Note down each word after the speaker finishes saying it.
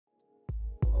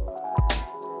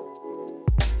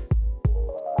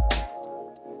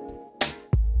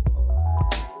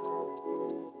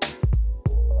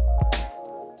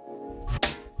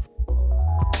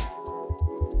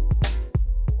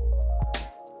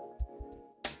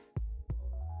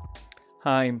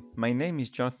Hi, my name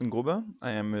is Jonathan Gruber.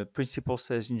 I am a principal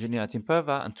sales engineer at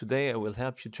Imperva, and today I will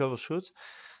help you troubleshoot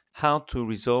how to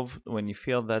resolve when you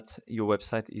feel that your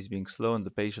website is being slow and the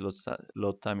page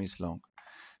load time is long.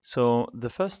 So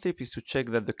the first tip is to check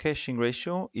that the caching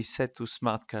ratio is set to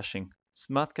smart caching.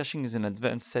 Smart caching is an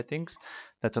advanced settings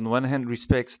that on one hand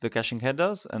respects the caching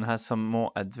headers and has some more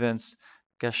advanced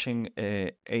caching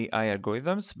AI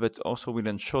algorithms, but also will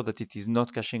ensure that it is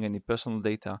not caching any personal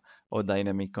data or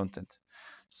dynamic content.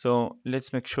 So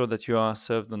let's make sure that you are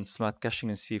served on smart caching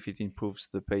and see if it improves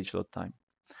the page load time.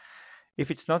 If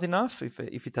it's not enough, if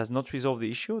it has not resolved the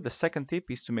issue, the second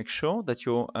tip is to make sure that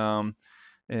you're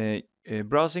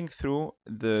browsing through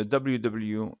the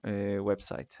www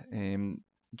website.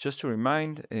 Just to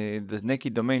remind, the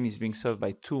naked domain is being served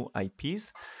by two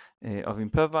IPs of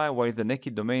Imperva, while the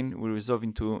naked domain will resolve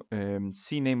into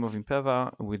CNAME of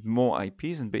Imperva with more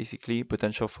IPs and basically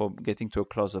potential for getting to a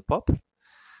closer pop.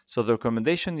 So the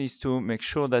recommendation is to make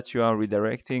sure that you are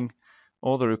redirecting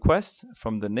all the requests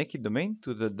from the naked domain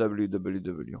to the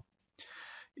www.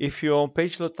 If your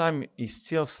page load time is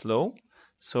still slow,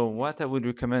 so what I would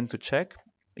recommend to check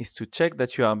is to check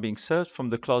that you are being served from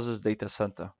the closest data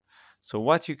center. So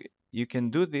what you can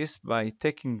do this by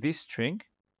taking this string,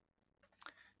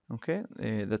 okay,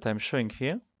 that I'm showing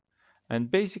here,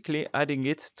 and basically adding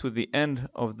it to the end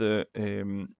of the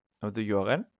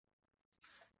URL.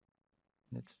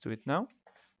 Let's do it now.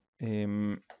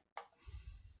 And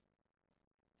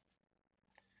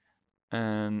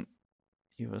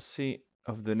you will see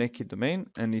of the naked domain,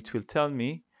 and it will tell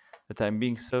me that I'm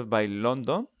being served by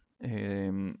London,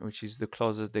 which is the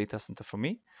closest data center for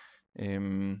me.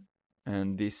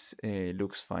 And this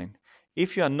looks fine.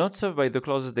 If you are not served by the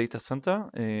closest data center,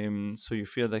 so you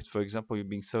feel that, for example, you're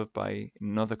being served by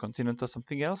another continent or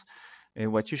something else,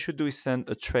 what you should do is send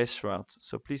a trace route.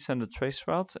 So please send a trace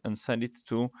route and send it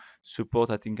to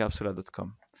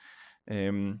support@incapsula.com.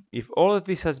 If all of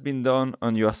this has been done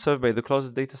and you are served by the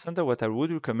closest data center, what I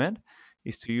would recommend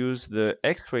is to use the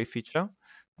X-ray feature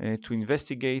to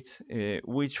investigate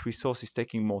which resource is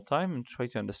taking more time and try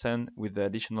to understand with the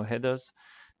additional headers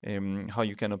how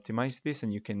you can optimize this,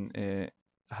 and you can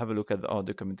have a look at our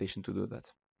documentation to do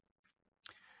that.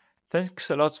 Thanks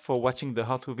a lot for watching the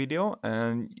how-to video,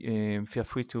 and feel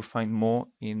free to find more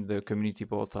in the community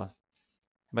portal.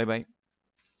 Bye bye.